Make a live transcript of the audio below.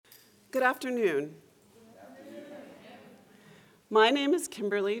Good afternoon. My name is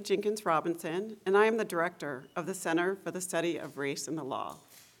Kimberly Jenkins Robinson, and I am the director of the Center for the Study of Race in the Law.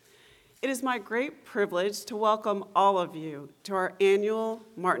 It is my great privilege to welcome all of you to our annual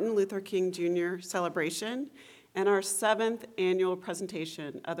Martin Luther King Jr. celebration and our 7th annual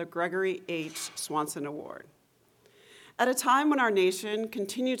presentation of the Gregory H. Swanson Award. At a time when our nation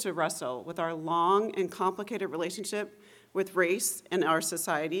continues to wrestle with our long and complicated relationship with race in our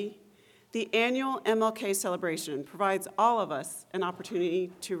society, the annual MLK celebration provides all of us an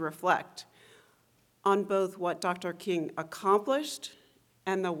opportunity to reflect on both what Dr. King accomplished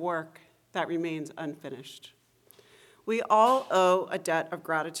and the work that remains unfinished. We all owe a debt of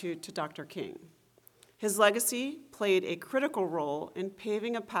gratitude to Dr. King. His legacy played a critical role in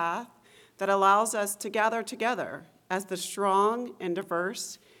paving a path that allows us to gather together as the strong and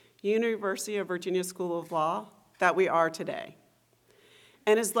diverse University of Virginia School of Law that we are today.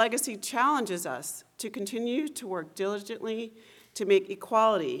 And his legacy challenges us to continue to work diligently to make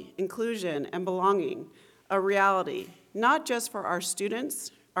equality, inclusion, and belonging a reality, not just for our students,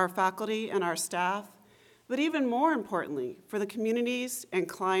 our faculty, and our staff, but even more importantly, for the communities and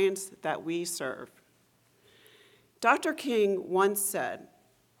clients that we serve. Dr. King once said,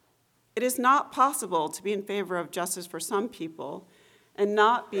 "It is not possible to be in favor of justice for some people and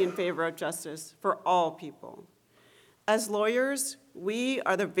not be in favor of justice for all people. As lawyers, we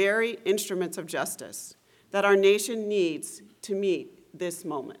are the very instruments of justice that our nation needs to meet this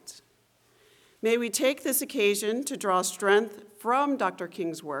moment." May we take this occasion to draw strength from Dr.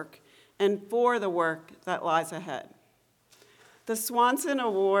 King's work and for the work that lies ahead. The Swanson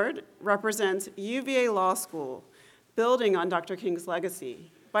Award represents UVA Law School building on Dr. King's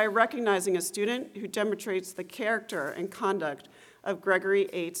legacy by recognizing a student who demonstrates the character and conduct of Gregory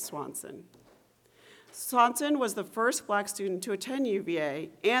H. Swanson. Swanson was the first Black student to attend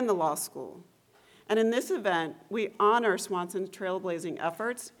UVA and the law school. And in this event, we honor Swanson's trailblazing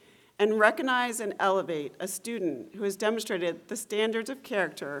efforts and recognize and elevate a student who has demonstrated the standards of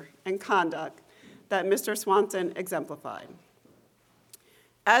character and conduct that Mr. Swanson exemplified.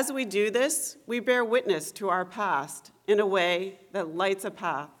 As we do this, we bear witness to our past in a way that lights a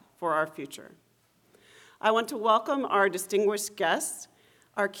path for our future. I want to welcome our distinguished guests,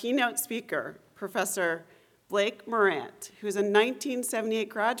 our keynote speaker, Professor Blake Morant, who is a 1978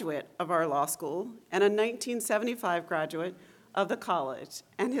 graduate of our law school and a 1975 graduate of the college,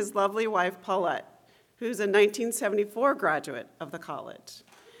 and his lovely wife, Paulette, who's a 1974 graduate of the college.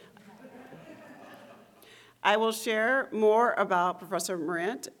 I will share more about Professor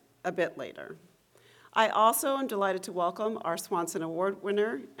Morant a bit later. I also am delighted to welcome our Swanson Award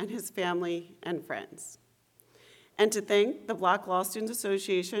winner and his family and friends, and to thank the Black Law Students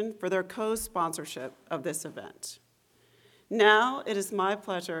Association for their co-sponsorship of this event. Now it is my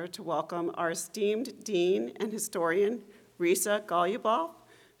pleasure to welcome our esteemed Dean and Historian, Risa Goluboff,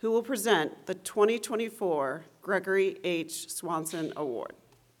 who will present the 2024 Gregory H. Swanson Award.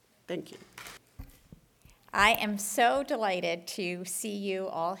 Thank you. I am so delighted to see you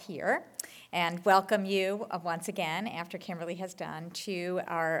all here and welcome you once again, after Kimberly has done, to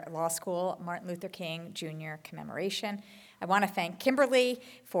our law school Martin Luther King Jr. commemoration. I want to thank Kimberly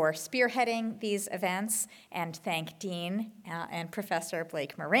for spearheading these events and thank Dean and Professor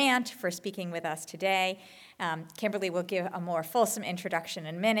Blake Morant for speaking with us today. Kimberly will give a more fulsome introduction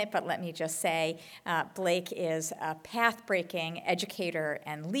in a minute, but let me just say Blake is a path-breaking educator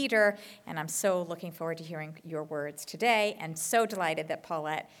and leader, and I'm so looking forward to hearing your words today, and so delighted that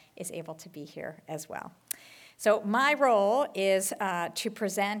Paulette is able to be here as well. So my role is to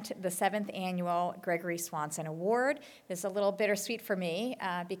present the 7th annual Gregory Swanson Award. This is a little bittersweet for me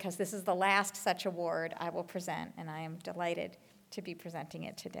because this is the last such award I will present, and I am delighted to be presenting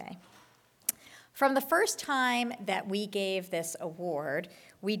it today. From the first time that we gave this award,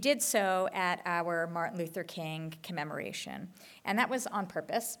 we did so at our Martin Luther King commemoration, and that was on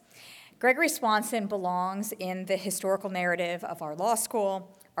purpose. Gregory Swanson belongs in the historical narrative of our law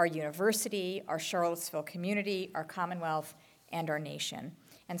school, our university, our Charlottesville community, our Commonwealth, and our nation.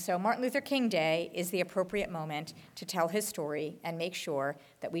 And so Martin Luther King Day is the appropriate moment to tell his story and make sure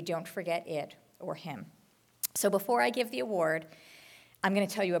that we don't forget it or him. So before I give the award, I'm going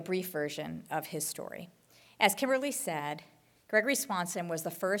to tell you a brief version of his story. As Kimberly said, Gregory Swanson was the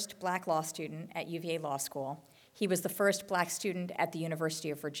first Black law student at UVA Law School. He was the first Black student at the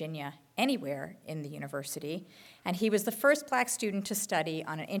University of Virginia, anywhere in the university, and he was the first Black student to study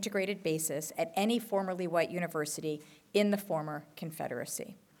on an integrated basis at any formerly white university in the former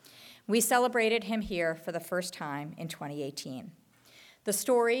Confederacy. We celebrated him here for the first time in 2018. The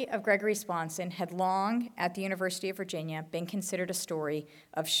story of Gregory Swanson had long, at the University of Virginia, been considered a story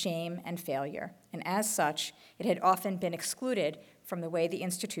of shame and failure, and as such, it had often been excluded from the way the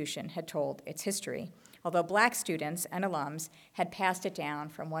institution had told its history, although Black students and alums had passed it down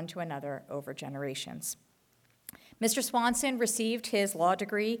from one to another over generations. Mr. Swanson received his law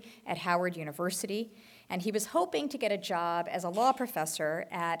degree at Howard University, and he was hoping to get a job as a law professor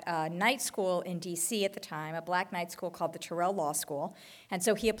at a night school in D.C. at the time, a Black night school called the Terrell Law School, and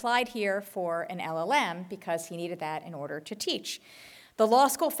so he applied here for an LLM because he needed that in order to teach. The law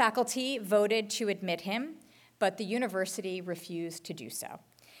school faculty voted to admit him, but the university refused to do so.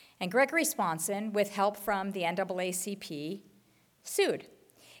 And Gregory Swanson, with help from the NAACP, sued.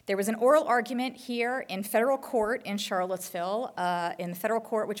 There was an oral argument here in federal court in Charlottesville, in the federal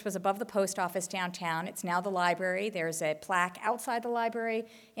court which was above the post office downtown. It's now the library. There's a plaque outside the library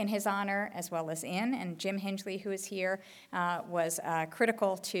in his honor as well as in, and Jim Hingley, who is here, was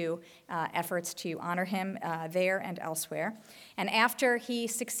critical to efforts to honor him there and elsewhere. And after he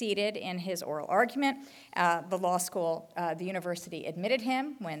succeeded in his oral argument, the law school, the university admitted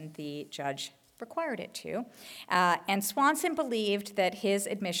him when the judge required it to. And Swanson believed that his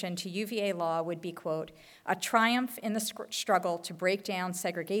admission to UVA Law would be, quote, a triumph in the struggle to break down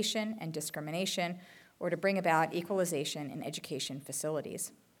segregation and discrimination or to bring about equalization in education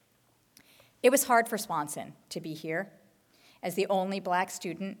facilities. It was hard for Swanson to be here as the only Black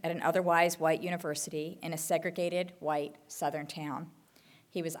student at an otherwise white university in a segregated white Southern town.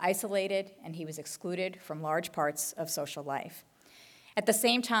 He was isolated and he was excluded from large parts of social life. At the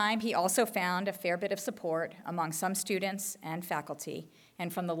same time, he also found a fair bit of support among some students and faculty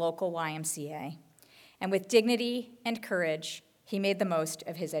and from the local YMCA. And with dignity and courage, he made the most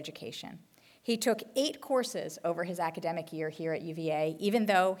of his education. He took 8 courses over his academic year here at UVA, even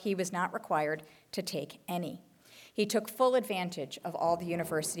though he was not required to take any. He took full advantage of all the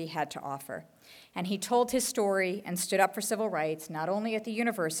university had to offer. And he told his story and stood up for civil rights, not only at the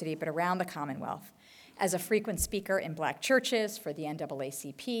university, but around the Commonwealth, as a frequent speaker in Black churches for the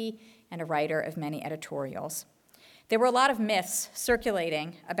NAACP and a writer of many editorials. There were a lot of myths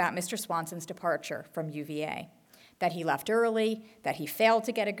circulating about Mr. Swanson's departure from UVA, that he left early, that he failed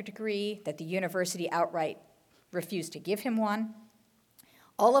to get a degree, that the university outright refused to give him one.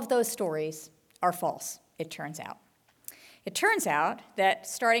 All of those stories are false, it turns out. It turns out that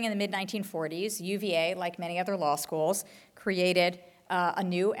starting in the mid-1940s, UVA, like many other law schools, created a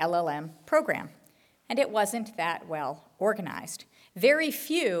new LLM program. And it wasn't that well organized. Very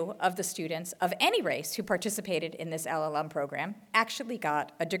few of the students of any race who participated in this LLM program actually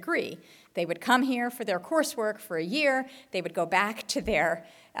got a degree. They would come here for their coursework for a year, they would go back to their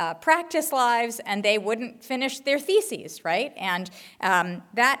practice lives, and they wouldn't finish their theses, right? And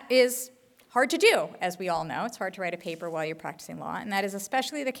that is hard to do, as we all know. It's hard to write a paper while you're practicing law, and that is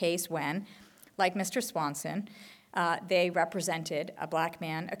especially the case when, like Mr. Swanson, they represented a Black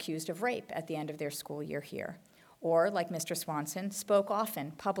man accused of rape at the end of their school year here. Or, like Mr. Swanson, spoke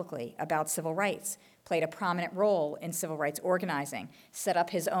often publicly about civil rights, played a prominent role in civil rights organizing, set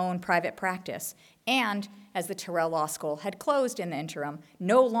up his own private practice, and, as the Terrell Law School had closed in the interim,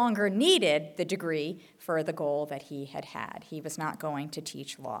 no longer needed the degree for the goal that he had had. He was not going to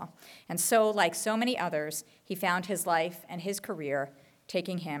teach law. And so, like so many others, he found his life and his career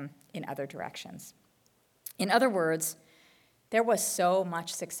taking him in other directions. In other words, there was so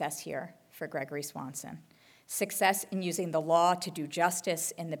much success here for Gregory Swanson. Success in using the law to do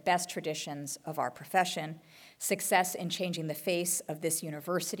justice in the best traditions of our profession, success in changing the face of this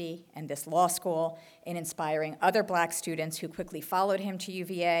university and this law school, in inspiring other Black students who quickly followed him to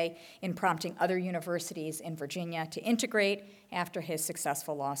UVA, in prompting other universities in Virginia to integrate after his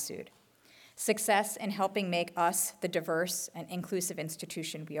successful lawsuit. Success in helping make us the diverse and inclusive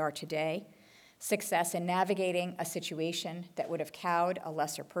institution we are today. Success in navigating a situation that would have cowed a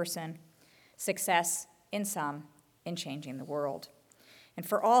lesser person. Success, in sum, in changing the world. And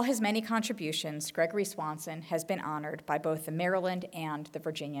for all his many contributions, Gregory Swanson has been honored by both the Maryland and the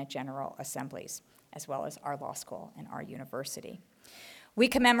Virginia General Assemblies, as well as our law school and our university. We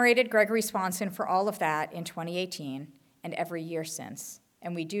commemorated Gregory Swanson for all of that in 2018 and every year since,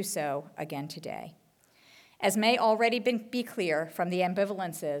 and we do so again today. As may already be clear from the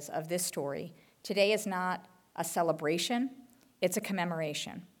ambivalences of this story, today is not a celebration, it's a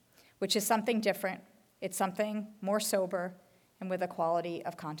commemoration, which is something different. It's something more sober and with a quality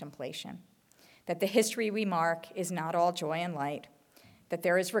of contemplation. That the history we mark is not all joy and light, that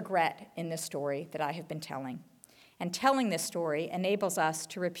there is regret in this story that I have been telling. And telling this story enables us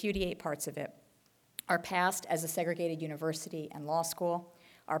to repudiate parts of it. Our past as a segregated university and law school,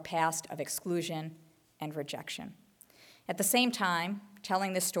 our past of exclusion and rejection. At the same time,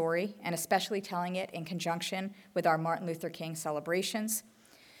 telling this story, and especially telling it in conjunction with our Martin Luther King celebrations,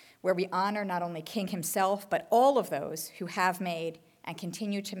 where we honor not only King himself, but all of those who have made and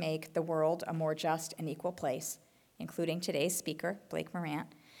continue to make the world a more just and equal place, including today's speaker, Blake Morant,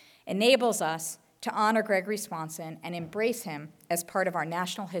 enables us to honor Gregory Swanson and embrace him as part of our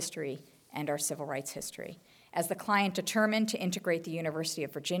national history and our civil rights history, as the client determined to integrate the University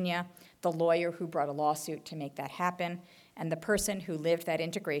of Virginia, the lawyer who brought a lawsuit to make that happen, and the person who lived that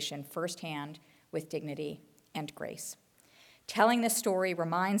integration firsthand with dignity and grace. Telling this story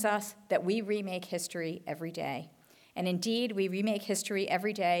reminds us that we remake history every day. And indeed, we remake history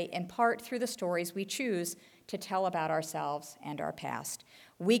every day in part through the stories we choose to tell about ourselves and our past.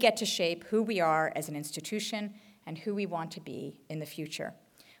 We get to shape who we are as an institution and who we want to be in the future.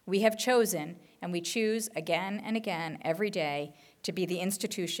 We have chosen, and we choose again and again every day, to be the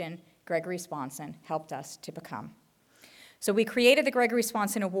institution Gregory Swanson helped us to become. So we created the Gregory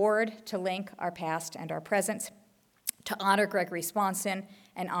Swanson Award to link our past and our present, to honor Gregory Swanson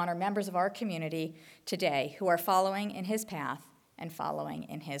and honor members of our community today who are following in his path and following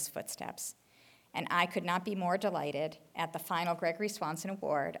in his footsteps. And I could not be more delighted at the final Gregory Swanson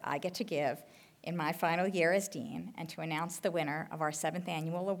Award I get to give in my final year as dean, and to announce the winner of our 7th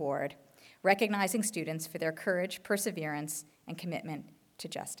annual award, recognizing students for their courage, perseverance, and commitment to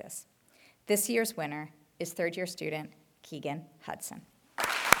justice. This year's winner is third-year student Keegan Hudson.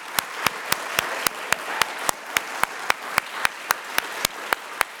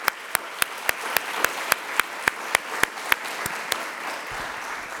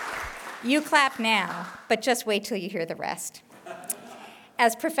 You clap now, but just wait till you hear the rest.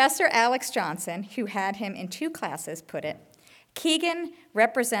 As Professor Alex Johnson, who had him in 2 classes, put it, Keegan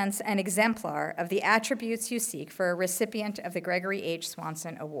represents an exemplar of the attributes you seek for a recipient of the Gregory H.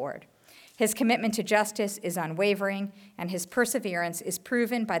 Swanson Award. His commitment to justice is unwavering, and his perseverance is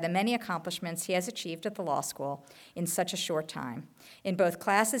proven by the many accomplishments he has achieved at the law school in such a short time. In both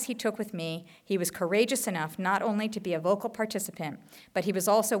classes he took with me, he was courageous enough not only to be a vocal participant, but he was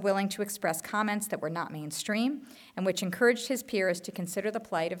also willing to express comments that were not mainstream and which encouraged his peers to consider the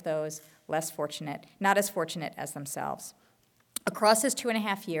plight of those less fortunate, not as fortunate as themselves. Across his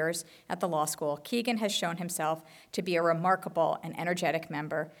 2.5 years at the law school, Keegan has shown himself to be a remarkable and energetic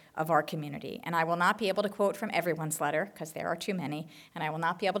member of our community. And I will not be able to quote from everyone's letter, because there are too many, and I will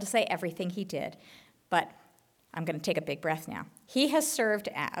not be able to say everything he did. But I'm going to take a big breath now. He has served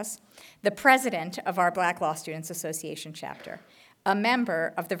as the president of our Black Law Students Association chapter, a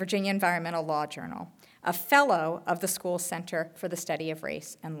member of the Virginia Environmental Law Journal, a fellow of the School Center for the Study of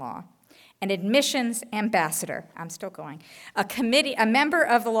Race and Law, an admissions ambassador, I'm still going, a member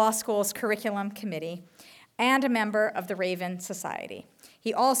of the law school's curriculum committee, and a member of the Raven Society.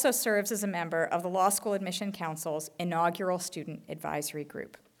 He also serves as a member of the Law School Admission Council's inaugural student advisory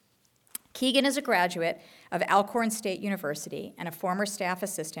group. Keegan is a graduate of Alcorn State University and a former staff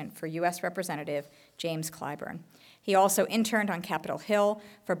assistant for U.S. Representative James Clyburn. He also interned on Capitol Hill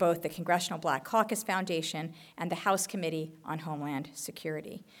for both the Congressional Black Caucus Foundation and the House Committee on Homeland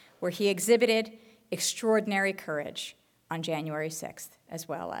Security, where he exhibited extraordinary courage on January 6th, as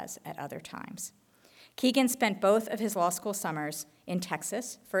well as at other times. Keegan spent both of his law school summers in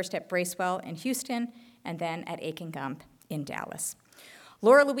Texas, first at Bracewell in Houston, and then at Aiken Gump in Dallas.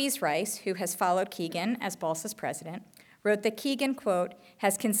 Laura Louise Rice, who has followed Keegan as BALSA's president, wrote that Keegan, quote,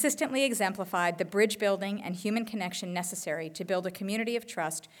 has consistently exemplified the bridge building and human connection necessary to build a community of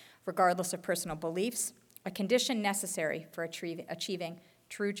trust regardless of personal beliefs, a condition necessary for achieving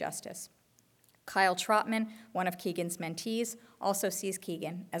true justice. Kyle Trotman, one of Keegan's mentees, also sees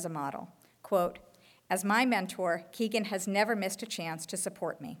Keegan as a model. Quote, as my mentor, Keegan has never missed a chance to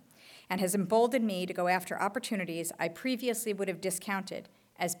support me and has emboldened me to go after opportunities I previously would have discounted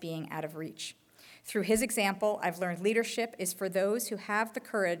as being out of reach. Through his example, I've learned leadership is for those who have the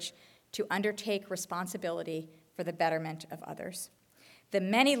courage to undertake responsibility for the betterment of others. The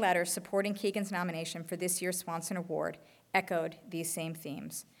many letters supporting Keegan's nomination for this year's Swanson Award echoed these same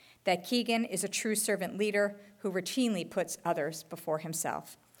themes, that Keegan is a true servant leader who routinely puts others before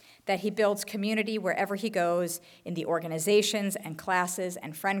himself, that he builds community wherever he goes, in the organizations and classes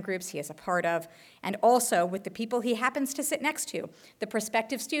and friend groups he is a part of, and also with the people he happens to sit next to, the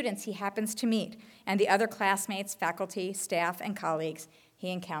prospective students he happens to meet, and the other classmates, faculty, staff, and colleagues he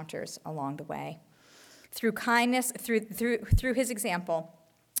encounters along the way. Through kindness, through his example,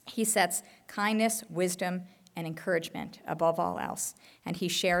 he sets kindness, wisdom, and encouragement above all else, and he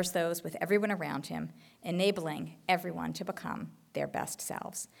shares those with everyone around him, enabling everyone to become their best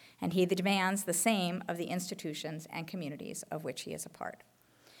selves. And he demands the same of the institutions and communities of which he is a part.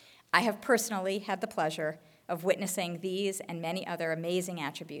 I have personally had the pleasure of witnessing these and many other amazing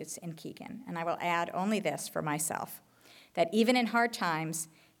attributes in Keegan. And I will add only this for myself, that even in hard times,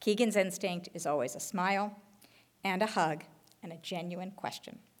 Keegan's instinct is always a smile and a hug and a genuine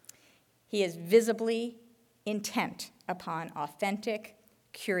question. He is visibly intent upon authentic,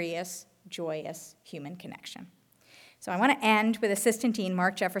 curious, joyous human connection. So I want to end with Assistant Dean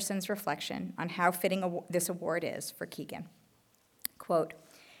Mark Jefferson's reflection on how fitting this award is for Keegan. Quote,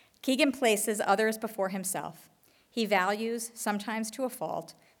 Keegan places others before himself. He values, sometimes to a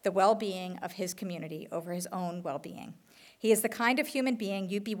fault, the well-being of his community over his own well-being. He is the kind of human being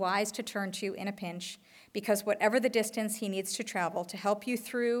you'd be wise to turn to in a pinch, because whatever the distance he needs to travel to help you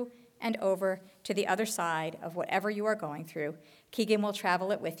through and over to the other side of whatever you are going through, Keegan will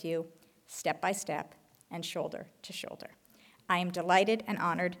travel it with you, step by step and shoulder to shoulder. I am delighted and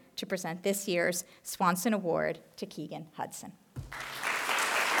honored to present this year's Swanson Award to Keegan Hudson.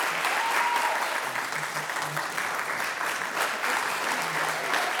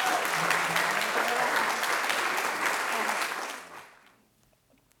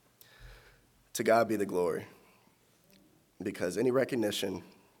 To God be the glory, because any recognition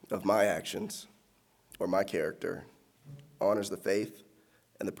of my actions or my character honors the faith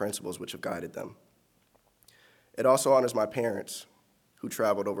and the principles which have guided them. It also honors my parents, who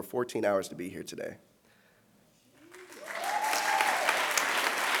traveled over 14 hours to be here today.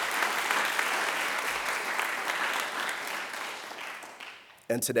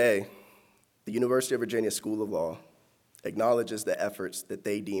 And today, the University of Virginia School of Law acknowledges the efforts that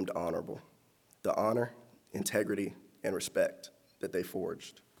they deemed honorable, the honor, integrity, and respect that they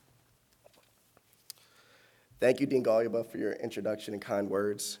forged. Thank you, Dean Goluboff, for your introduction and kind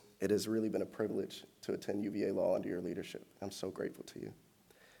words. It has really been a privilege to attend UVA Law under your leadership. I'm so grateful to you.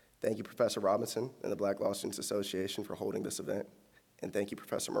 Thank you, Professor Robinson and the Black Law Students Association for holding this event. And thank you,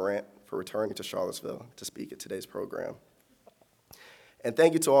 Professor Morant, for returning to Charlottesville to speak at today's program. And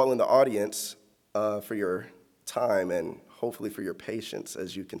thank you to all in the audience for your time and hopefully for your patience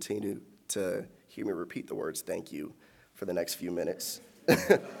as you continue to hear me repeat the words thank you for the next few minutes.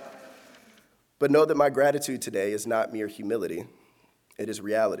 But know that my gratitude today is not mere humility. It is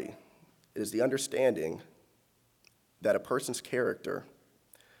reality. It is the understanding that a person's character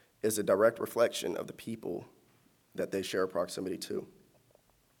is a direct reflection of the people that they share proximity to.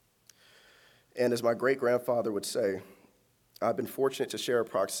 And as my great-grandfather would say, I've been fortunate to share a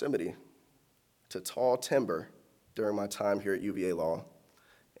proximity to tall timber during my time here at UVA Law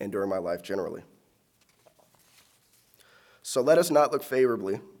and during my life generally. So let us not look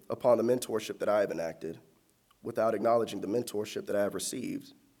favorably upon the mentorship that I have enacted without acknowledging the mentorship that I have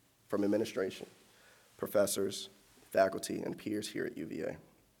received from administration, professors, faculty, and peers here at UVA.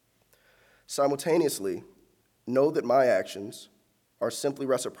 Simultaneously, know that my actions are simply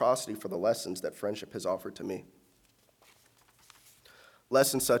reciprocity for the lessons that friendship has offered to me.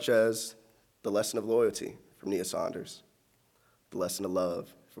 Lessons such as the lesson of loyalty from Nia Saunders, the lesson of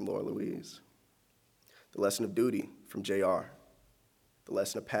love from Laura Louise, the lesson of duty from JR, the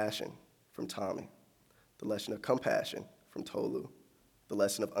lesson of passion from Tommy, the lesson of compassion from Tolu, the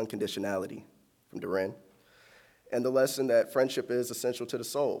lesson of unconditionality from Duran, and the lesson that friendship is essential to the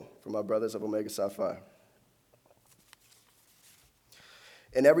soul from my brothers of Omega Psi Phi.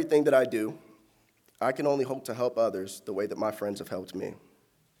 In everything that I do, I can only hope to help others the way that my friends have helped me.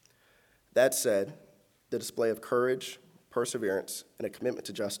 That said, the display of courage, perseverance, and a commitment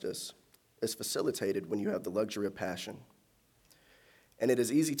to justice is facilitated when you have the luxury of passion. And it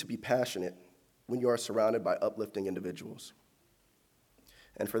is easy to be passionate when you are surrounded by uplifting individuals.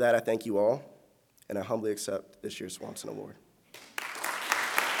 And for that, I thank you all, and I humbly accept this year's Swanson Award.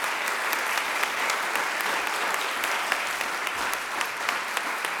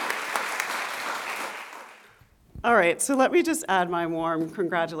 All right, so let me just add my warm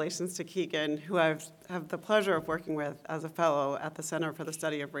congratulations to Keegan, who I have the pleasure of working with as a fellow at the Center for the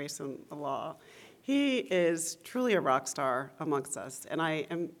Study of Race and the Law. He is truly a rock star amongst us, and I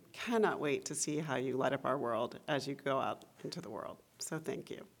cannot wait to see how you light up our world as you go out into the world. So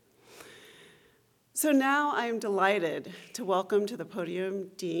thank you. So now I am delighted to welcome to the podium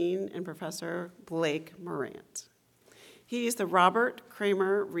Dean and Professor Blake Morant. He is the Robert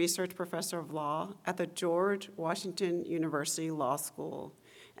Kramer Research Professor of Law at the George Washington University Law School,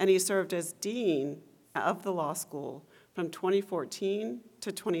 and he served as Dean of the Law School from 2014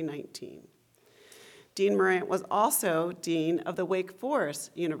 to 2019. Dean Morant was also Dean of the Wake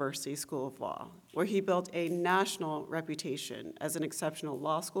Forest University School of Law, where he built a national reputation as an exceptional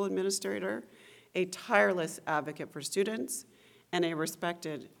law school administrator, a tireless advocate for students, and a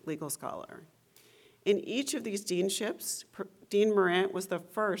respected legal scholar. In each of these deanships, Dean Morant was the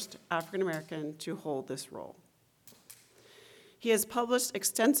first African American to hold this role. He has published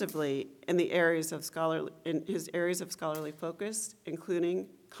extensively in his areas of scholarly focus, including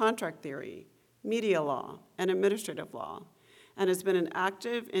contract theory, media law, and administrative law, and has been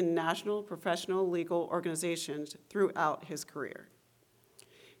active in national professional legal organizations throughout his career.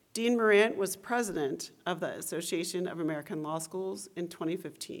 Dean Morant was president of the Association of American Law Schools in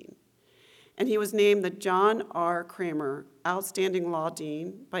 2015, and he was named the John R. Kramer Outstanding Law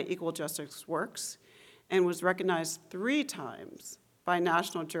Dean by Equal Justice Works and was recognized 3 times by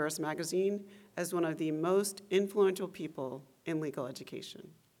National Jurist Magazine as one of the most influential people in legal education.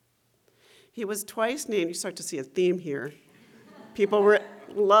 He was twice named, you start to see a theme here. People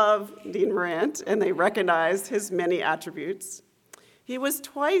love Dean Morant, and they recognize his many attributes. He was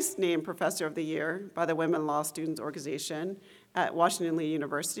twice named Professor of the Year by the Women Law Students Organization at Washington Lee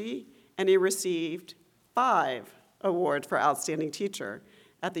University, and he received 5 awards for Outstanding Teacher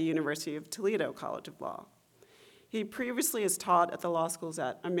at the University of Toledo College of Law. He previously has taught at the law schools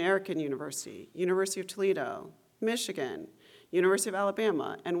at American University, University of Toledo, Michigan, University of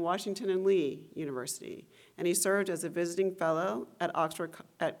Alabama, and Washington and Lee University, and he served as a visiting fellow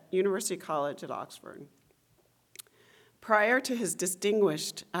at University College at Oxford. Prior to his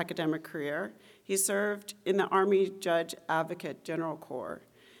distinguished academic career, he served in the Army Judge Advocate General Corps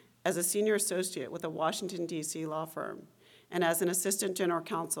as a senior associate with a Washington, D.C. law firm, and as an assistant general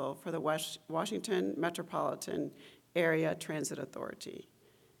counsel for the Washington Metropolitan Area Transit Authority.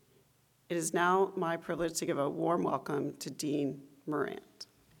 It is now my privilege to give a warm welcome to Dean Morant.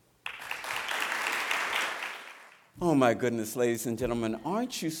 Oh my goodness, ladies and gentlemen,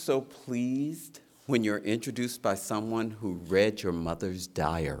 aren't you so pleased when you're introduced by someone who read your mother's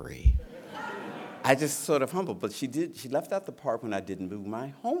diary? I just sort of humbled, but she left out the part when I didn't do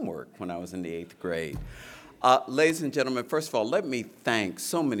my homework when I was in the 8th grade. Ladies and gentlemen, first of all, let me thank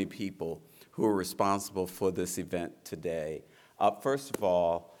so many people who are responsible for this event today. First of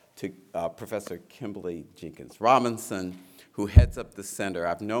all, to Professor Kimberly Jenkins Robinson, who heads up the center.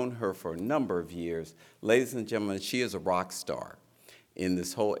 I've known her for a number of years. Ladies and gentlemen, she is a rock star in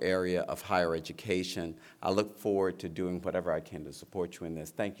this whole area of higher education. I look forward to doing whatever I can to support you in this.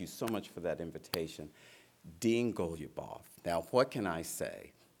 Thank you so much for that invitation. Dean Goluboff. Now, what can I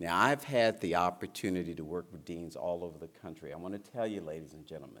say? Now, I've had the opportunity to work with deans all over the country. I want to tell you, ladies and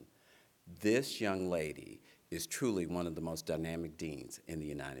gentlemen, this young lady is truly one of the most dynamic deans in the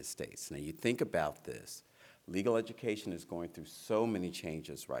United States. Now, you think about this. Legal education is going through so many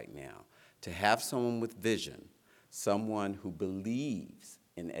changes right now. To have someone with vision, someone who believes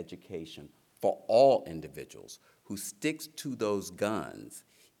in education for all individuals, who sticks to those guns,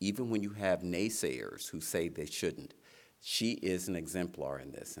 even when you have naysayers who say they shouldn't. She is an exemplar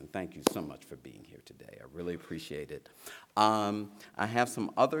in this, and thank you so much for being here today. I really appreciate it. I have some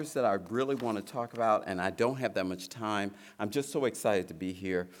others that I really want to talk about, and I don't have that much time. I'm just so excited to be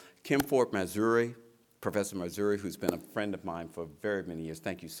here. Kim Ford Mazuri, Professor Mazuri, who's been a friend of mine for very many years.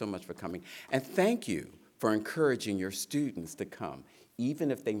 Thank you so much for coming, and thank you for encouraging your students to come,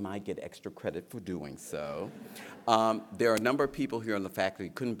 even if they might get extra credit for doing so. There are a number of people here on the faculty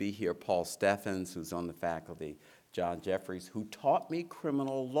who couldn't be here. Paul Steffens, who's on the faculty, John Jeffries, who taught me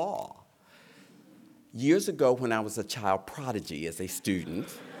criminal law years ago when I was a child prodigy as a student.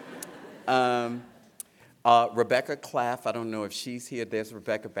 Rebecca Claff, I don't know if she's here. There's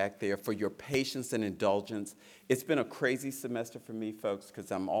Rebecca back there, for your patience and indulgence. It's been a crazy semester for me, folks, because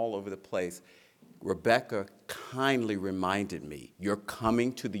I'm all over the place. Rebecca kindly reminded me, you're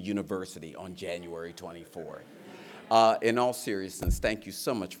coming to the university on January 24th. In all seriousness, thank you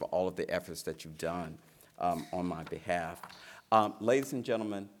so much for all of the efforts that you've done on my behalf. Ladies and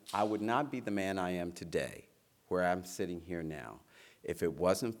gentlemen, I would not be the man I am today, where I'm sitting here now, if it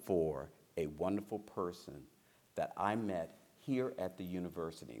wasn't for a wonderful person that I met here at the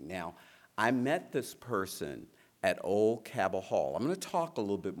university. Now, I met this person at Old Cabell Hall. I'm going to talk a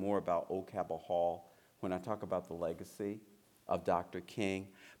little bit more about Old Cabell Hall when I talk about the legacy of Dr. King,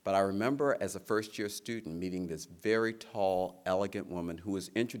 but I remember as a first-year student meeting this very tall, elegant woman who was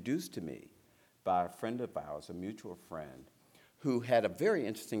introduced to me by a friend of ours, a mutual friend, who had a very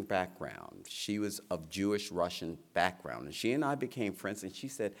interesting background. She was of Jewish-Russian background, and she and I became friends, and she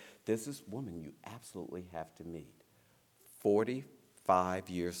said, there's this woman you absolutely have to meet. 45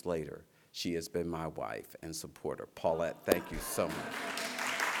 years later, she has been my wife and supporter. Paulette, thank you so much.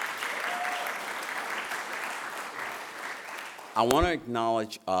 I want to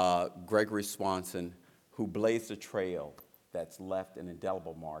acknowledge Gregory Swanson, who blazed a trail that's left an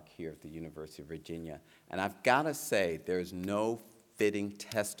indelible mark here at the University of Virginia. And I've got to say, there's no fitting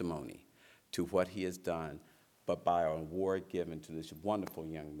testimony to what he has done, but by an award given to this wonderful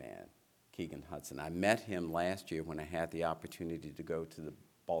young man, Keegan Hudson. I met him last year when I had the opportunity to go to the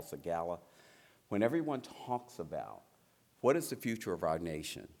Balsa Gala. When everyone talks about what is the future of our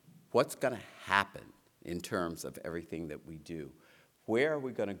nation, what's going to happen in terms of everything that we do, where are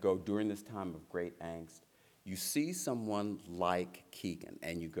we going to go during this time of great angst, you see someone like Keegan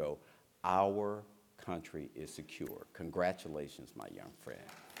and you go, our country is secure. Congratulations, my young friend.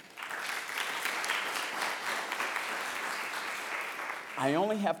 I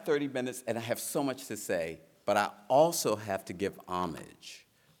only have 30 minutes, and I have so much to say, but I also have to give homage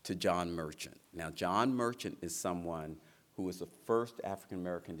to John Merchant. Now, John Merchant is someone who was the first African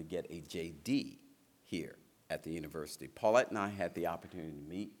American to get a JD here at the university. Paulette and I had the opportunity to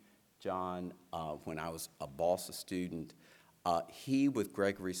meet John when I was a Balsa student. He, with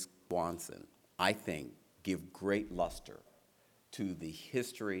Gregory Swanson, I think, give great luster to the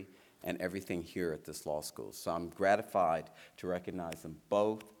history and everything here at this law school. So I'm gratified to recognize them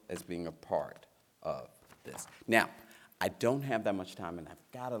both as being a part of this. Now, I don't have that much time, and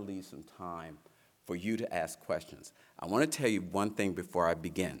I've got to leave some time for you to ask questions. I want to tell you one thing before I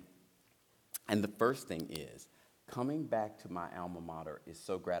begin. And the first thing is, coming back to my alma mater is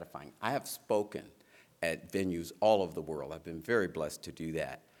so gratifying. I have spoken at venues all over the world. I've been very blessed to do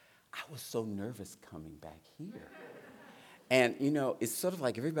that. I was so nervous coming back here. And, you know, it's sort of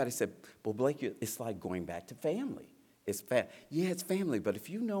like everybody said, well, Blake, it's like going back to family. Yeah, it's family, but if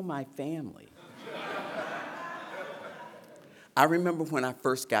you know my family. I remember when I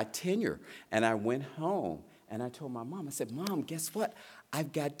first got tenure, and I went home, and I told my mom, I said, Mom, guess what?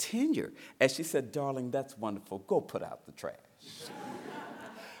 I've got tenure. And she said, darling, that's wonderful. Go put out the trash.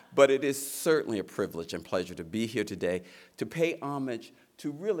 But it is certainly a privilege and pleasure to be here today to pay homage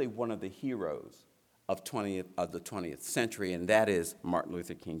to really one of the heroes of the 20th century, and that is Martin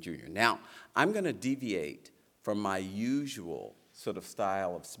Luther King Jr. Now, I'm going to deviate from my usual sort of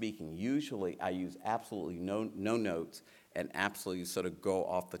style of speaking. Usually, I use absolutely no notes and absolutely sort of go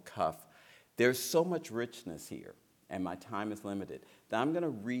off the cuff. There's so much richness here, and my time is limited, that I'm going to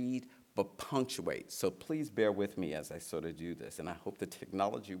read but punctuate. So please bear with me as I sort of do this, and I hope the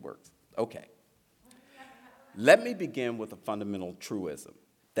technology works. Okay. Let me begin with a fundamental truism.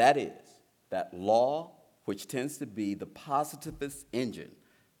 That is, that law, which tends to be the positivist engine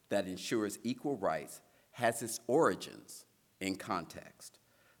that ensures equal rights, has its origins in context.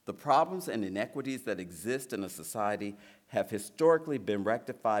 The problems and inequities that exist in a society have historically been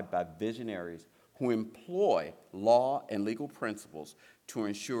rectified by visionaries who employ law and legal principles to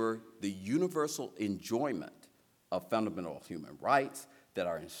ensure the universal enjoyment of fundamental human rights that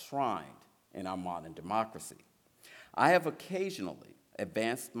are enshrined in our modern democracy. I have occasionally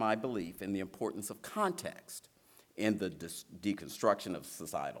advanced my belief in the importance of context in the deconstruction of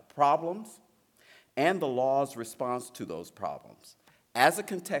societal problems and the law's response to those problems. As a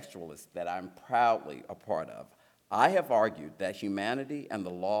contextualist that I'm proudly a part of, I have argued that humanity and the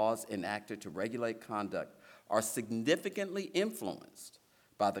laws enacted to regulate conduct are significantly influenced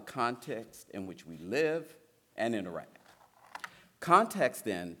by the context in which we live and interact. Context,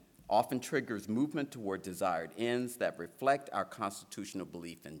 then, often triggers movement toward desired ends that reflect our constitutional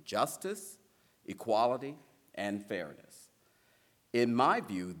belief in justice, equality, and fairness. In my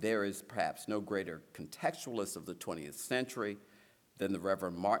view, there is perhaps no greater contextualist of the 20th century than the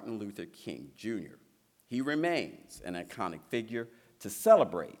Reverend Martin Luther King, Jr. He remains an iconic figure to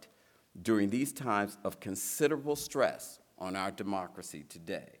celebrate during these times of considerable stress on our democracy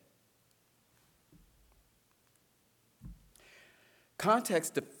today.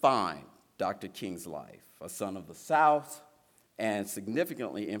 Context defined Dr. King's life, a son of the South, and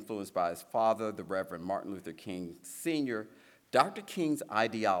significantly influenced by his father, the Reverend Martin Luther King Sr., Dr. King's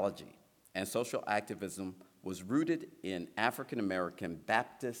ideology and social activism was rooted in African-American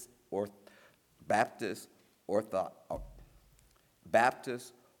Baptist orthodoxy.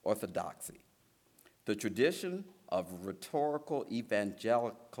 The tradition of rhetorical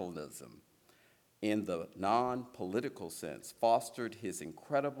evangelicalism in the non-political sense fostered his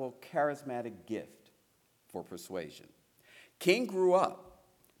incredible charismatic gift for persuasion. King grew up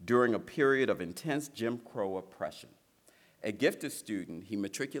during a period of intense Jim Crow oppression. A gifted student, he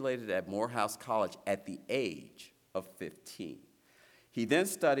matriculated at Morehouse College at the age of 15. He then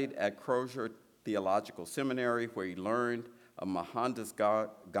studied at Crozier Theological Seminary, where he learned of Mohandas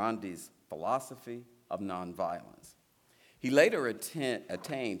Gandhi's philosophy of nonviolence. He later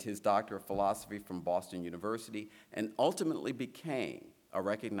attained his Doctor of Philosophy from Boston University and ultimately became a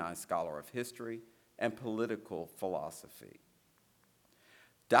recognized scholar of history and political philosophy.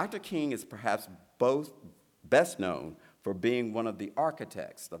 Dr. King is perhaps best known for being one of the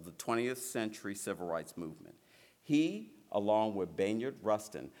architects of the 20th century civil rights movement. He, along with Bayard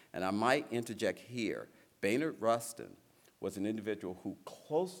Rustin, and I might interject here, Bayard Rustin was an individual who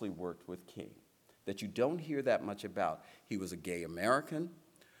closely worked with King, that you don't hear that much about. He was a gay American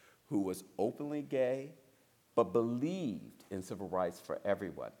who was openly gay, but believed in civil rights for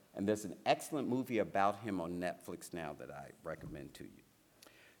everyone. And there's an excellent movie about him on Netflix now that I recommend to you.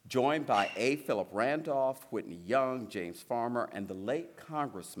 Joined by A. Philip Randolph, Whitney Young, James Farmer, and the late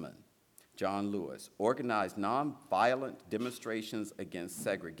Congressman John Lewis, organized nonviolent demonstrations against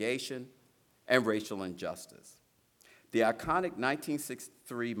segregation and racial injustice. The iconic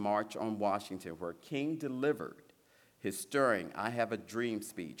 1963 March on Washington, where King delivered his stirring I Have a Dream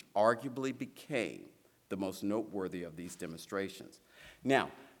speech, arguably became the most noteworthy of these demonstrations.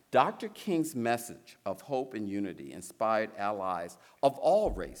 Now, Dr. King's message of hope and unity inspired allies of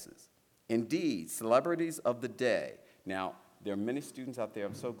all races, indeed, celebrities of the day. Now, there are many students out there,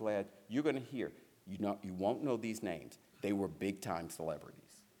 I'm so glad you're going to hear. You won't know these names. They were big-time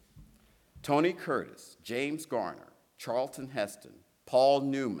celebrities. Tony Curtis, James Garner, Charlton Heston, Paul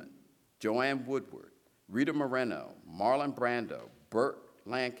Newman, Joanne Woodward, Rita Moreno, Marlon Brando, Burt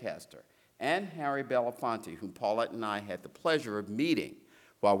Lancaster, and Harry Belafonte, whom Paulette and I had the pleasure of meeting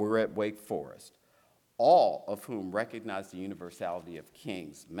while we were at Wake Forest, all of whom recognized the universality of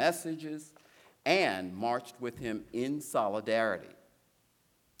King's messages and marched with him in solidarity.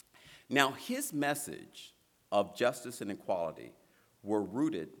 Now, his message of justice and equality were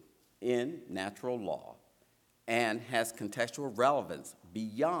rooted in natural law and has contextual relevance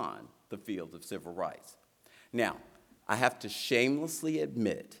beyond the field of civil rights. Now, I have to shamelessly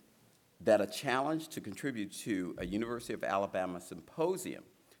admit that a challenge to contribute to a University of Alabama symposium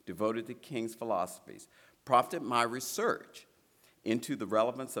devoted to King's philosophies prompted my research into the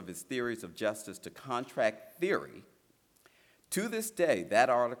relevance of his theories of justice to contract theory. To this day, that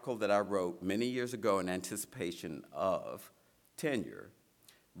article that I wrote many years ago in anticipation of tenure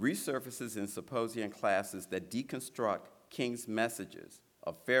resurfaces in symposium classes that deconstruct King's messages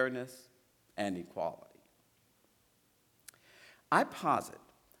of fairness and equality. I posit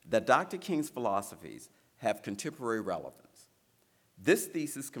that Dr. King's philosophies have contemporary relevance. This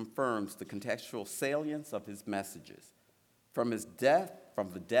thesis confirms the contextual salience of his messages, from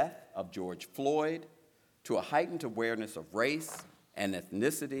the death of George Floyd to a heightened awareness of race and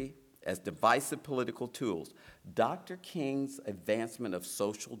ethnicity as divisive political tools. Dr. King's advancement of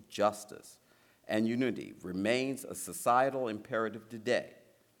social justice and unity remains a societal imperative today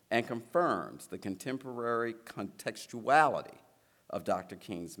and confirms the contemporary contextuality of Dr.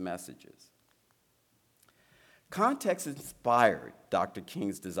 King's messages. Context inspired Dr.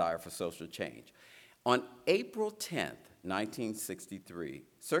 King's desire for social change. On April 10th, 1963,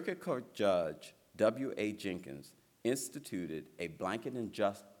 Circuit Court Judge W.A. Jenkins instituted a blanket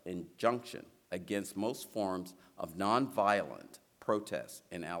injunction against most forms of nonviolent protests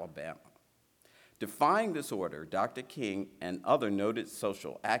in Alabama. Defying this order, Dr. King and other noted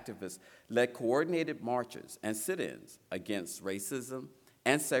social activists led coordinated marches and sit-ins against racism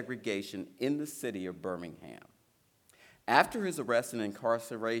and segregation in the city of Birmingham. After his arrest and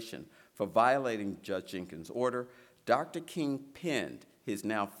incarceration for violating Judge Jenkins' order, Dr. King penned his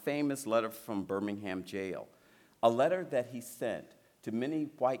now famous letter from Birmingham jail, a letter that he sent to many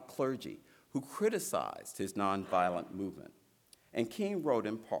white clergy who criticized his nonviolent movement. And King wrote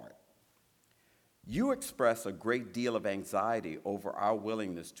in part, "You express a great deal of anxiety over our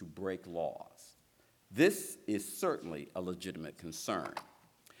willingness to break laws. This is certainly a legitimate concern.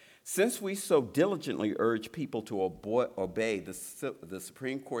 Since we so diligently urge people to obey the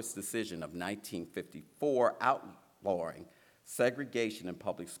Supreme Court's decision of 1954 outlawing segregation in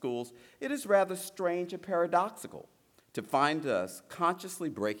public schools, it is rather strange and paradoxical to find us consciously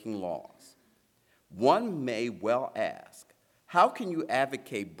breaking laws. One may well ask, how can you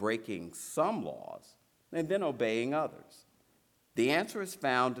advocate breaking some laws and then obeying others? The answer is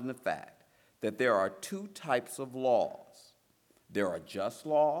found in the fact that there are two types of laws. There are just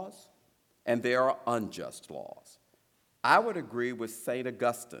laws and there are unjust laws. I would agree with St.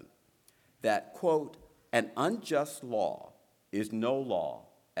 Augustine that, quote, an unjust law is no law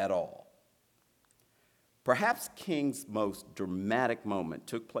at all. Perhaps King's most dramatic moment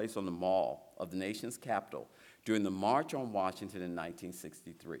took place on the Mall of the nation's capital during the March on Washington in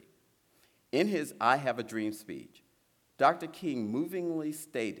 1963. In his I Have a Dream speech, Dr. King movingly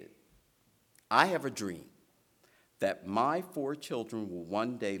stated, "I have a dream that my 4 children will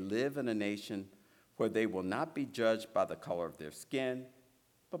one day live in a nation where they will not be judged by the color of their skin,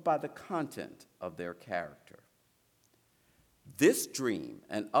 but by the content of their character." This dream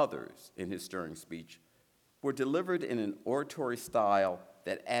and others in his stirring speech were delivered in an oratory style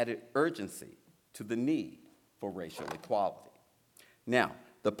that added urgency to the need for racial equality. Now,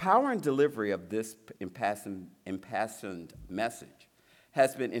 the power and delivery of this impassioned message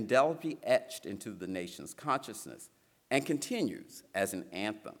has been indelibly etched into the nation's consciousness and continues as an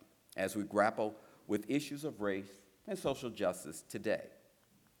anthem as we grapple with issues of race and social justice today.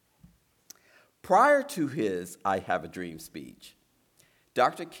 Prior to his I Have a Dream speech,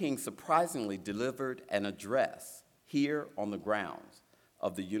 Dr. King surprisingly delivered an address here on the grounds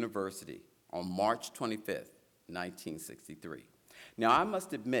of the university on March 25th, 1963. Now, I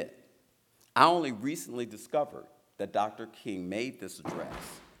must admit, I only recently discovered that Dr. King made this address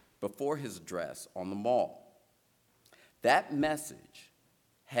before his address on the Mall. That message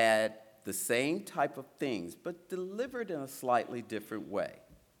had the same type of things, but delivered in a slightly different way.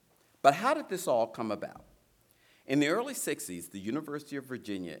 But how did this all come about? In the early 60s, the University of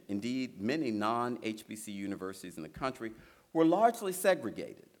Virginia, indeed many non-HBCU universities in the country, were largely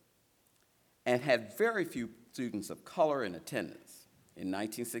segregated and had very few students of color in attendance. In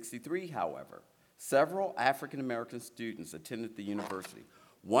 1963, however, several African-American students attended the university,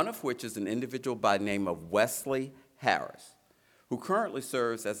 one of which is an individual by the name of Wesley Harris, who currently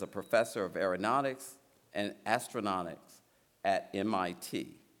serves as a professor of aeronautics and astronautics at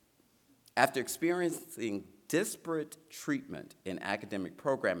MIT. After experiencing disparate treatment in academic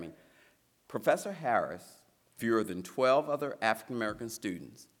programming, Professor Harris, fewer than 12 other African-American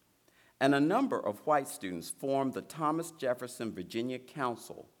students, and a number of white students formed the Thomas Jefferson Virginia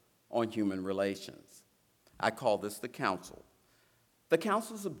Council on Human Relations. I call this the Council. The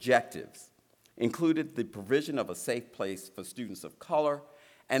Council's objectives included the provision of a safe place for students of color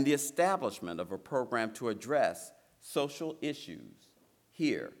and the establishment of a program to address social issues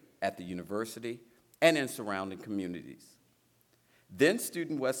here at the university and in surrounding communities. Then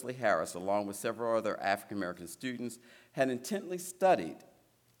student Wesley Harris, along with several other African-American students, had intently studied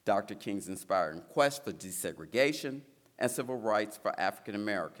Dr. King's inspiring quest for desegregation and civil rights for African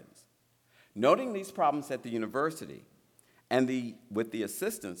Americans. Noting these problems at the university, and with the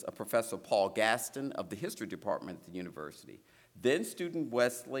assistance of Professor Paul Gaston of the History Department at the university, then student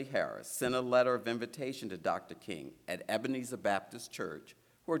Wesley Harris sent a letter of invitation to Dr. King at Ebenezer Baptist Church,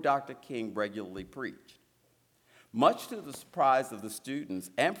 where Dr. King regularly preached. Much to the surprise of the students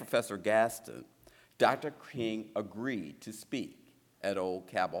and Professor Gaston, Dr. King agreed to speak at Old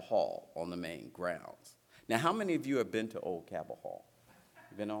Cabell Hall on the main grounds. Now, how many of you have been to Old Cabell Hall?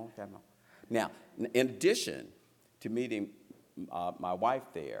 Been to Old Cabell Hall? Now, in addition to meeting my wife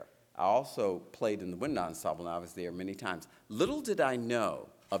there, I also played in the wind ensemble, and I was there many times. Little did I know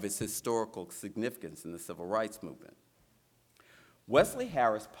of its historical significance in the civil rights movement. Wesley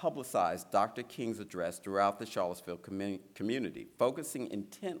Harris publicized Dr. King's address throughout the Charlottesville community, focusing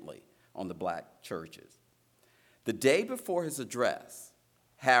intently on the black churches. The day before his address,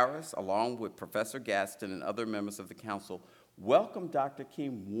 Harris, along with Professor Gaston and other members of the council, welcomed Dr.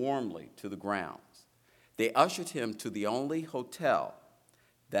 King warmly to the grounds. They ushered him to the only hotel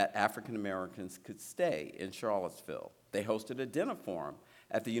that African Americans could stay in Charlottesville. They hosted a dinner for him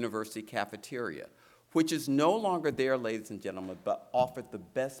at the university cafeteria, which is no longer there, ladies and gentlemen, but offered the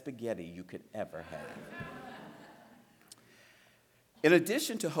best spaghetti you could ever have. In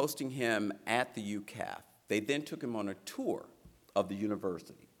addition to hosting him at the UCAF, they then took him on a tour of the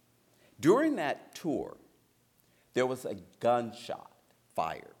university. During that tour, there was a gunshot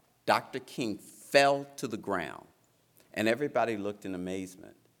fired. Dr. King fell to the ground, and everybody looked in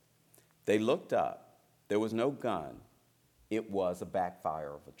amazement. They looked up. There was no gun. It was a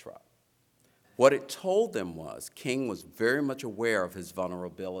backfire of a truck. What it told them was King was very much aware of his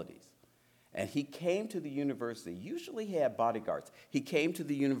vulnerabilities. And he came to the university. Usually he had bodyguards. He came to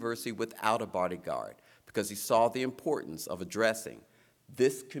the university without a bodyguard because he saw the importance of addressing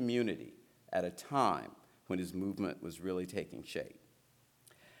this community at a time when his movement was really taking shape.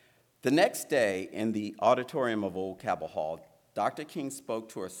 The next day, in the auditorium of Old Cabell Hall, Dr. King spoke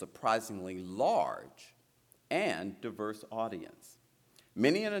to a surprisingly large and diverse audience.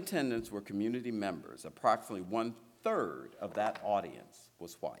 Many in attendance were community members. Approximately 1/3 of that audience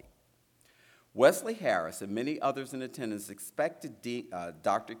was white. Wesley Harris and many others in attendance expected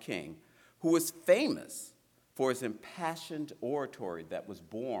Dr. King, who was famous for his impassioned oratory that was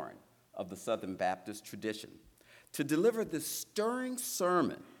born of the Southern Baptist tradition, to deliver this stirring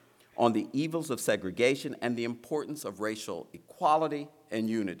sermon on the evils of segregation and the importance of racial equality and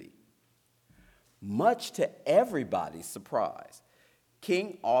unity. Much to everybody's surprise,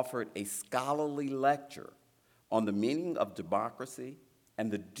 King offered a scholarly lecture on the meaning of democracy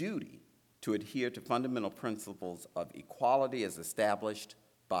and the duty to adhere to fundamental principles of equality as established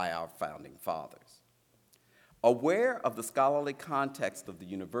by our founding fathers. Aware of the scholarly context of the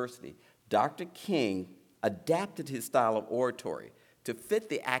university, Dr. King adapted his style of oratory to fit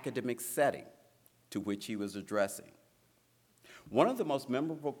the academic setting to which he was addressing. One of the most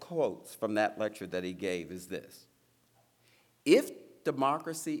memorable quotes from that lecture that he gave is this: "If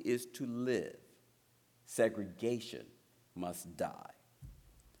democracy is to live, segregation must die."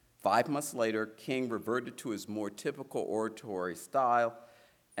 5 months later, King reverted to his more typical oratory style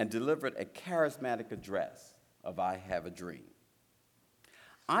and delivered a charismatic address of "I Have a Dream."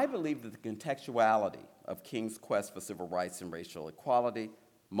 I believe that the contextuality of King's quest for civil rights and racial equality,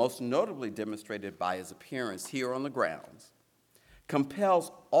 most notably demonstrated by his appearance here on the grounds,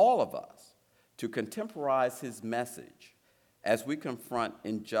 compels all of us to contemporize his message as we confront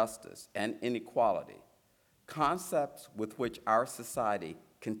injustice and inequality, concepts with which our society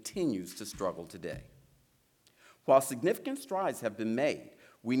continues to struggle today. While significant strides have been made,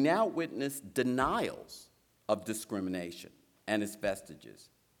 we now witness denials of discrimination and its vestiges.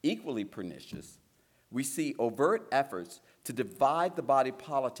 Equally pernicious, we see overt efforts to divide the body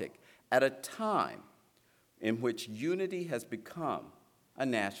politic at a time in which unity has become a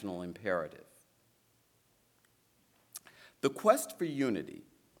national imperative. The quest for unity,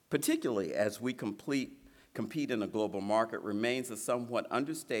 particularly as we compete in a global market, remains a somewhat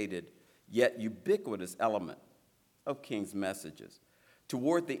understated yet ubiquitous element of King's messages.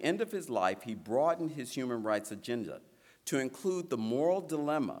 Toward the end of his life, he broadened his human rights agenda to include the moral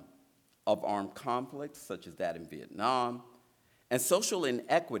dilemma of armed conflicts, such as that in Vietnam, and social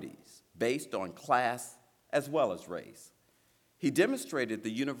inequities based on class as well as race. He demonstrated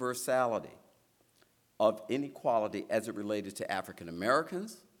the universality of inequality as it related to African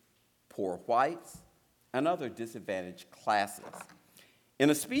Americans, poor whites, and other disadvantaged classes. In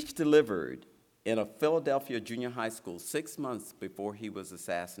a speech delivered in a Philadelphia junior high school 6 months before he was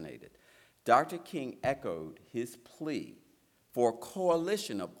assassinated, Dr. King echoed his plea for a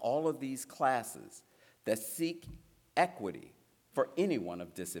coalition of all of these classes that seek equity for anyone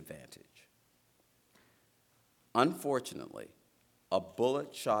of disadvantage. Unfortunately, a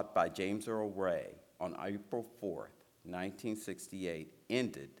bullet shot by James Earl Ray on April 4th, 1968,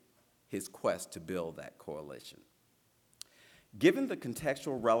 ended his quest to build that coalition. Given the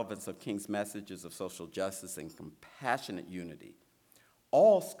contextual relevance of King's messages of social justice and compassionate unity,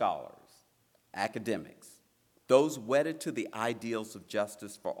 all scholars, academics, those wedded to the ideals of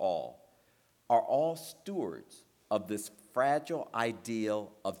justice for all, are all stewards of this fragile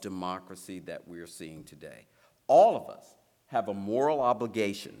ideal of democracy that we are seeing today. All of us have a moral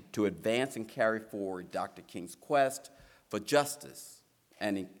obligation to advance and carry forward Dr. King's quest for justice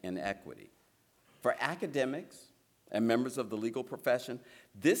and equity. For academics and members of the legal profession,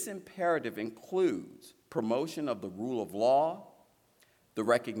 this imperative includes promotion of the rule of law, the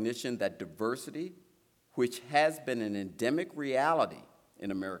recognition that diversity, which has been an endemic reality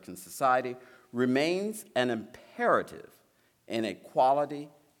in American society, remains an imperative in a quality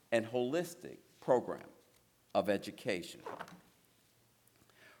and holistic program of education.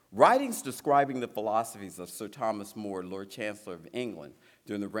 Writings describing the philosophies of Sir Thomas More, Lord Chancellor of England,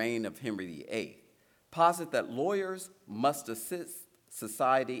 during the reign of Henry VIII, posit that lawyers must assist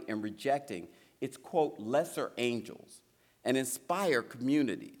society in rejecting its, quote, lesser angels and inspire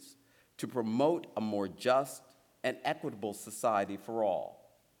communities to promote a more just and equitable society for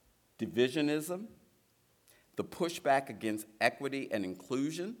all. Divisionism, the pushback against equity and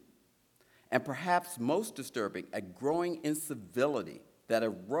inclusion, and perhaps most disturbing, a growing incivility that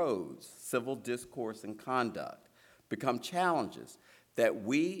erodes civil discourse and conduct, become challenges that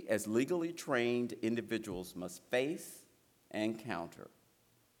we as legally trained individuals must face and counter.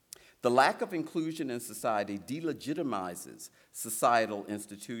 The lack of inclusion in society delegitimizes societal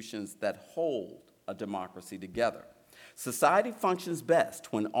institutions that hold a democracy together. Society functions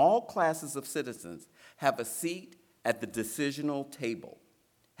best when all classes of citizens have a seat at the decisional table,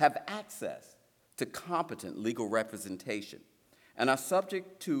 have access to competent legal representation, and are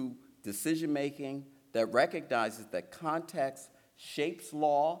subject to decision-making that recognizes that context shapes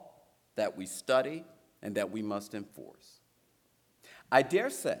law that we study and that we must enforce. I dare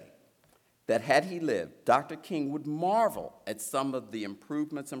say that had he lived, Dr. King would marvel at some of the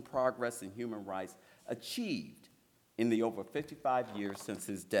improvements and progress in human rights achieved in the over 55 years since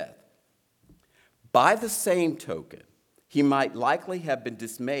his death. By the same token, he might likely have been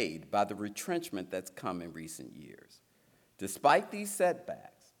dismayed by the retrenchment that's come in recent years. Despite these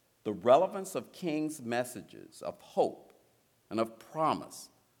setbacks, the relevance of King's messages of hope and of promise,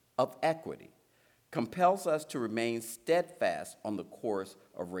 of equity, compels us to remain steadfast on the course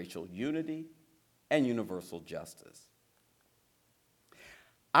of racial unity and universal justice.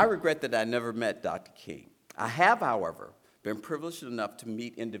 I regret that I never met Dr. King, I have, however, been privileged enough to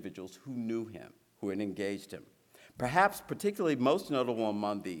meet individuals who knew him, who had engaged him. Perhaps particularly most notable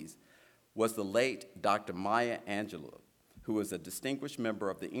among these was the late Dr. Maya Angelou, who was a distinguished member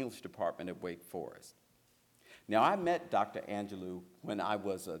of the English department at Wake Forest. Now, I met Dr. Angelou when I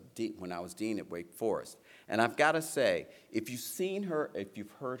was dean at Wake Forest, and I've got to say, if you've seen her, if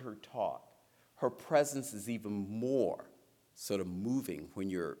you've heard her talk, her presence is even more sort of moving when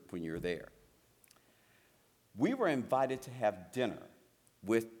you're there. We were invited to have dinner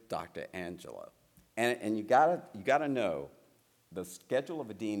with Dr. Angelou, and you gotta know, the schedule of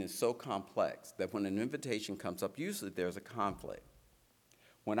a dean is so complex that when an invitation comes up, usually there's a conflict.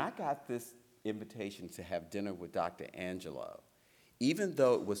 When I got this invitation to have dinner with Dr. Angelou, even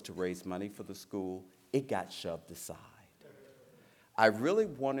though it was to raise money for the school, it got shoved aside. I really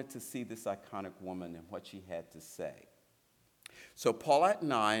wanted to see this iconic woman and what she had to say. So Paulette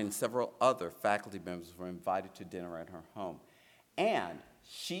and I and several other faculty members were invited to dinner at her home, and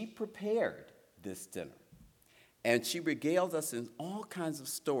she prepared this dinner. And she regaled us in all kinds of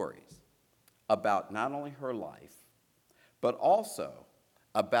stories about not only her life, but also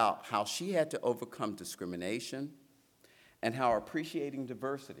about how she had to overcome discrimination and how appreciating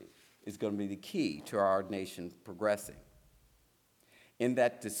diversity is going to be the key to our nation progressing. In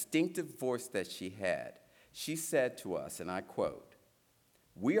that distinctive voice that she had, she said to us, and I quote,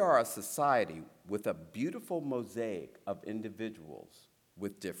 "We are a society with a beautiful mosaic of individuals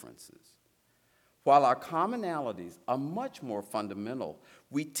with differences. While our commonalities are much more fundamental,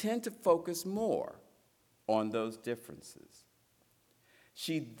 we tend to focus more on those differences."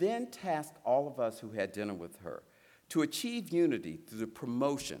 She then tasked all of us who had dinner with her to achieve unity through the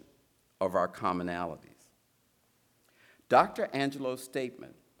promotion of our commonalities. Dr. Angelou's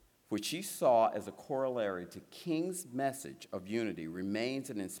statement, which she saw as a corollary to King's message of unity, remains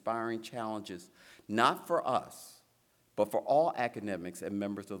an inspiring challenge not for us, but for all academics and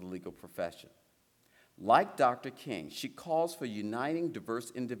members of the legal profession. Like Dr. King, she calls for uniting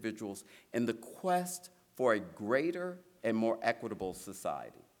diverse individuals in the quest for a greater and more equitable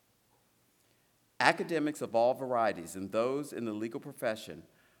society. Academics of all varieties and those in the legal profession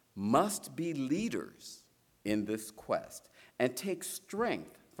must be leaders in this quest and take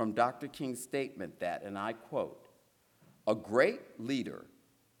strength from Dr. King's statement that, and I quote, "A great leader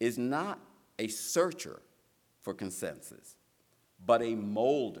is not a searcher for consensus, but a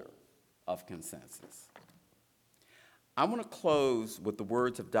molder of consensus." I want to close with the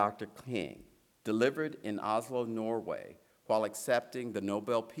words of Dr. King, delivered in Oslo, Norway, while accepting the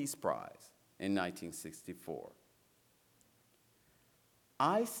Nobel Peace Prize in 1964.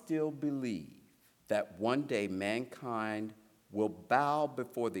 "I still believe that one day mankind will bow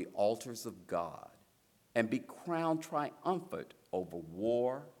before the altars of God and be crowned triumphant over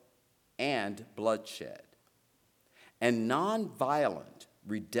war and bloodshed. And nonviolent,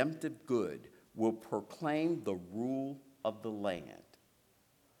 redemptive good will proclaim the rule of the land.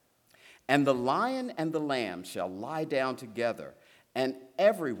 And the lion and the lamb shall lie down together, and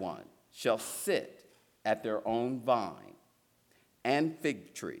everyone shall sit at their own vine and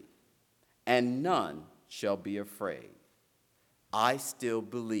fig tree, and none shall be afraid. I still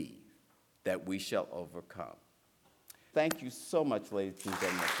believe that we shall overcome." Thank you so much, ladies and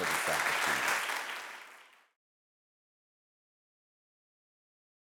gentlemen, for this opportunity.